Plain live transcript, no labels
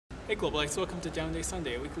Hey Globalites, welcome to Downday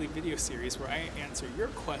Sunday, a weekly video series where I answer your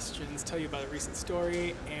questions, tell you about a recent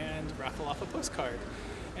story, and raffle off a postcard.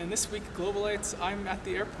 And this week, Globalites, I'm at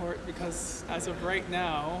the airport because as of right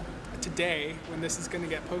now, today, when this is going to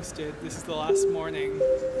get posted, this is the last morning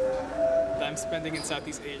that I'm spending in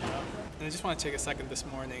Southeast Asia. And I just want to take a second this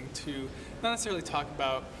morning to not necessarily talk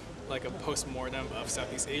about like a post-mortem of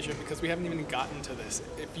Southeast Asia because we haven't even gotten to this.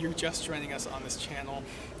 If you're just joining us on this channel,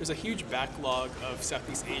 there's a huge backlog of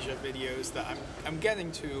Southeast Asia videos that I'm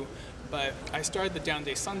getting to, but I started the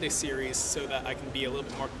Downday Sunday series so that I can be a little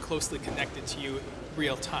bit more closely connected to you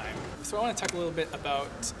real time. So I want to talk a little bit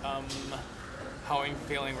about how I'm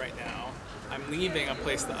feeling right now. I'm leaving a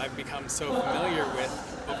place that I've become so familiar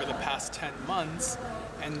with over the past 10 months,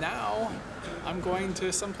 and now I'm going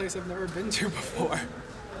to some place I've never been to before.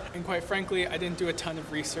 And quite frankly, I didn't do a ton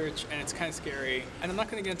of research and it's kind of scary. And I'm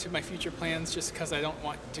not going to get into my future plans just because I don't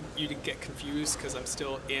want you to get confused because I'm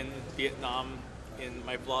still in Vietnam in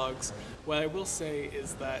my vlogs. What I will say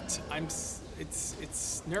is that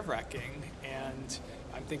it's nerve-wracking, and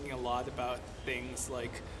I'm thinking a lot about things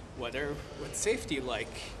like what's safety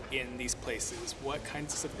like in these places? What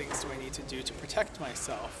kinds of things do I need to do to protect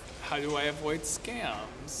myself? How do I avoid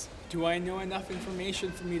scams? Do I know enough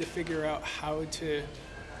information for me to figure out how to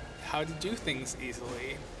do things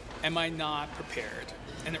easily? Am I not prepared?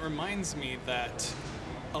 And it reminds me that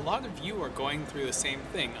a lot of you are going through the same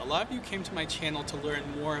thing. A lot of you came to my channel to learn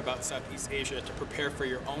more about Southeast Asia, to prepare for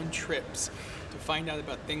your own trips, to find out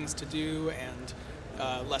about things to do and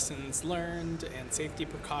lessons learned and safety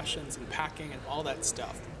precautions and packing and all that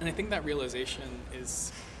stuff. And I think that realization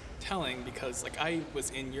is telling because like I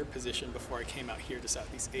was in your position before I came out here to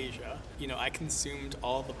Southeast Asia. You know, I consumed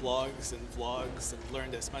all the blogs and vlogs and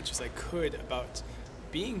learned as much as I could about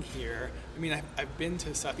being here. I mean, I've been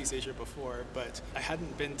to Southeast Asia before, but I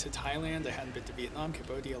hadn't been to Thailand, I hadn't been to Vietnam,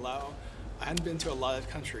 Cambodia, Laos. I hadn't been to a lot of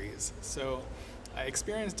countries. So I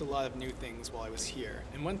experienced a lot of new things while I was here.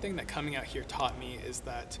 And one thing that coming out here taught me is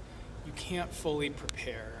that you can't fully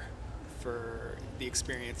prepare for the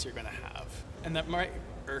experience you're gonna have. And that might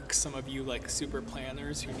irk some of you like super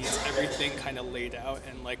planners who needs everything kind of laid out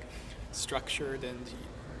and like structured and,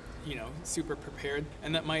 you know, super prepared.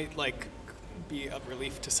 And that might like be a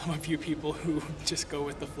relief to some of you people who just go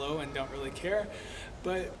with the flow and don't really care.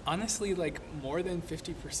 But honestly, like more than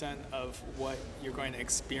 50% of what you're going to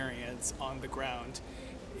experience on the ground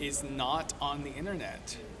is not on the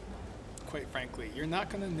internet. Quite frankly, you're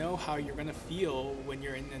not going to know how you're going to feel when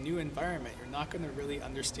you're in a new environment. You're not going to really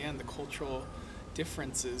understand the cultural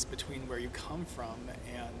differences between where you come from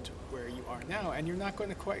and where you are now, and you're not going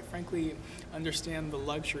to quite frankly understand the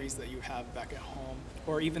luxuries that you have back at home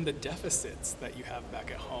or even the deficits that you have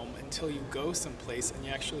back at home until you go someplace and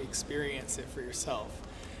you actually experience it for yourself.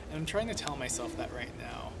 And I'm trying to tell myself that right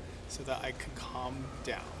now so that I can calm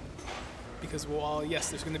down. Because while, yes,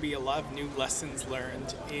 there's going to be a lot of new lessons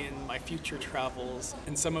learned in my future travels,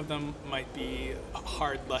 and some of them might be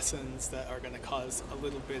hard lessons that are going to cause a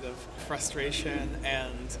little bit of frustration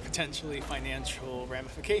and potentially financial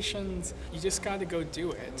ramifications, you just got to go do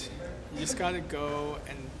it. You just got to go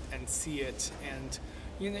and see it. And,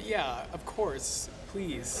 you know, yeah, of course,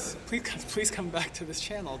 please come back to this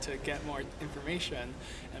channel to get more information,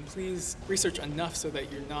 and please research enough so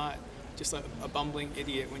that you're not just a bumbling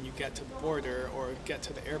idiot when you get to the border or get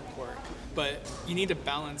to the airport. But you need to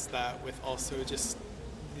balance that with also just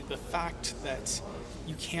the fact that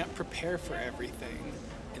you can't prepare for everything,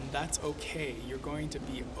 and that's okay. You're going to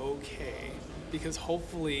be okay, because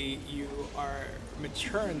hopefully you are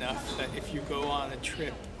mature enough that if you go on a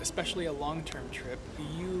trip, especially a long-term trip,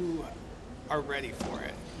 you are ready for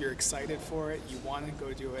it. You're excited for it, you want to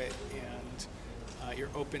go do it, and you're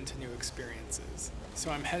open to new experiences.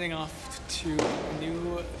 So I'm heading off to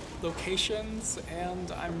new locations, and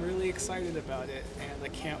I'm really excited about it, and I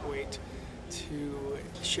can't wait to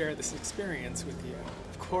share this experience with you.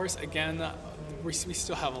 Of course, again, we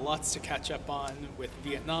still have lots to catch up on with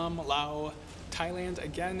Vietnam, Laos, Thailand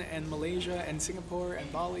again, and Malaysia, and Singapore, and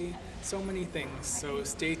Bali. So many things, so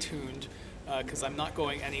stay tuned, because I'm not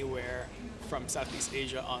going anywhere from Southeast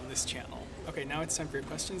Asia on this channel. Okay, now it's time for your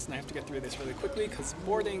questions, and I have to get through this really quickly because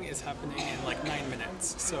boarding is happening in like 9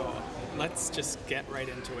 minutes. So let's just get right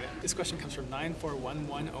into it. This question comes from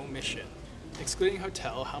 9411 Mission. Excluding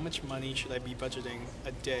hotel, how much money should I be budgeting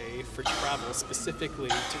a day for travel specifically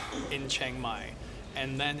in Chiang Mai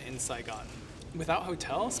and then in Saigon? Without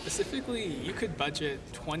hotel, specifically, you could budget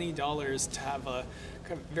 $20 to have a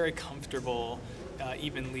very comfortable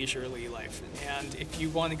even leisurely life. And if you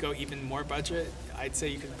want to go even more budget, I'd say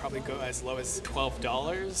you could probably go as low as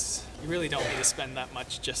 $12. You really don't need to spend that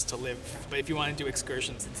much just to live. But if you want to do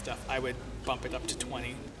excursions and stuff, I would bump it up to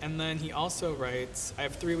 20. And then he also writes, I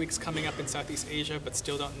have 3 weeks coming up in Southeast Asia, but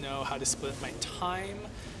still don't know how to split my time.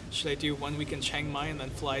 Should I do 1 week in Chiang Mai and then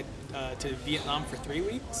fly to Vietnam for 3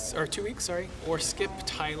 weeks, or 2 weeks, sorry, or skip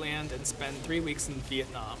Thailand and spend 3 weeks in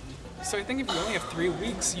Vietnam? So I think if you only have 3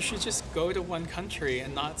 weeks, you should just go to one country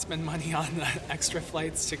and not spend money on extra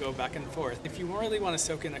flights to go back and forth. If you really want to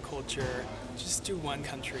soak in a culture, just do one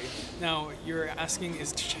country. Now, you're asking,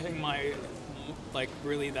 is Chiang Mai like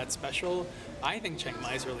really that special? I think Chiang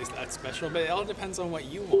Mai is really that special, but it all depends on what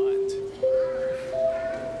you want.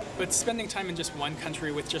 But spending time in just one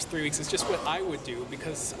country with just 3 weeks is just what I would do,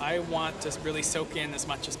 because I want to really soak in as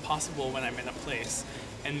much as possible when I'm in a place.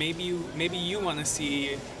 And maybe you want to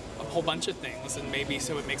see a whole bunch of things, and maybe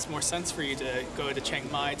so it makes more sense for you to go to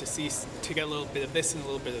Chiang Mai to get a little bit of this and a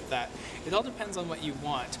little bit of that. It all depends on what you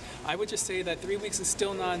want. I would just say that 3 weeks is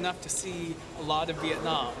still not enough to see a lot of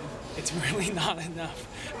Vietnam. It's really not enough.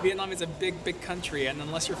 Vietnam is a big, big country, and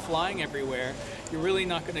unless you're flying everywhere, you're really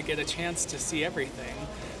not going to get a chance to see everything.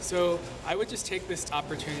 So I would just take this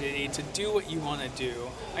opportunity to do what you want to do.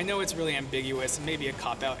 I know it's really ambiguous and maybe a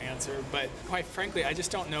cop-out answer, but quite frankly, I just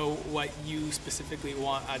don't know what you specifically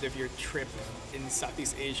want out of your trip in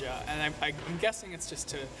Southeast Asia. And I'm guessing it's just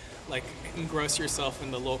to like engross yourself in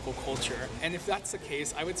the local culture. And if that's the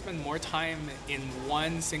case, I would spend more time in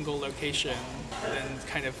one single location than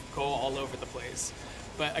kind of go all over the place.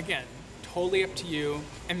 But again, totally up to you,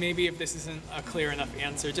 and maybe if this isn't a clear enough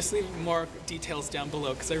answer, just leave more details down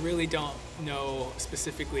below, because I really don't know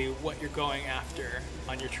specifically what you're going after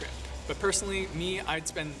on your trip. But personally, I'd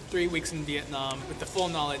spend 3 weeks in Vietnam with the full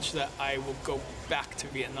knowledge that I will go back to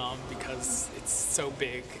Vietnam because it's so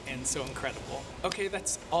big and so incredible. Okay,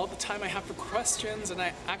 that's all the time I have for questions, and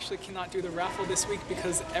I actually cannot do the raffle this week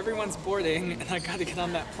because everyone's boarding and I gotta get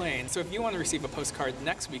on that plane. So if you want to receive a postcard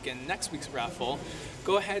next week in next week's raffle,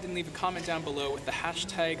 go ahead and leave a comment down below with the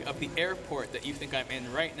hashtag of the airport that you think I'm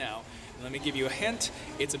in right now. And let me give you a hint,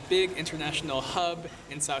 it's a big international hub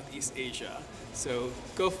in Southeast Asia. So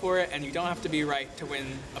go for it, and you don't have to be right to win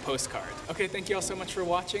a postcard. Okay, thank you all so much for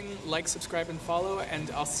watching. Like, subscribe, and follow, and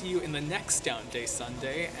I'll see you in the next Downday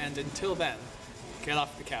Sunday. And until then, get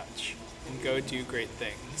off the couch and go do great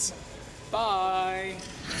things. Bye!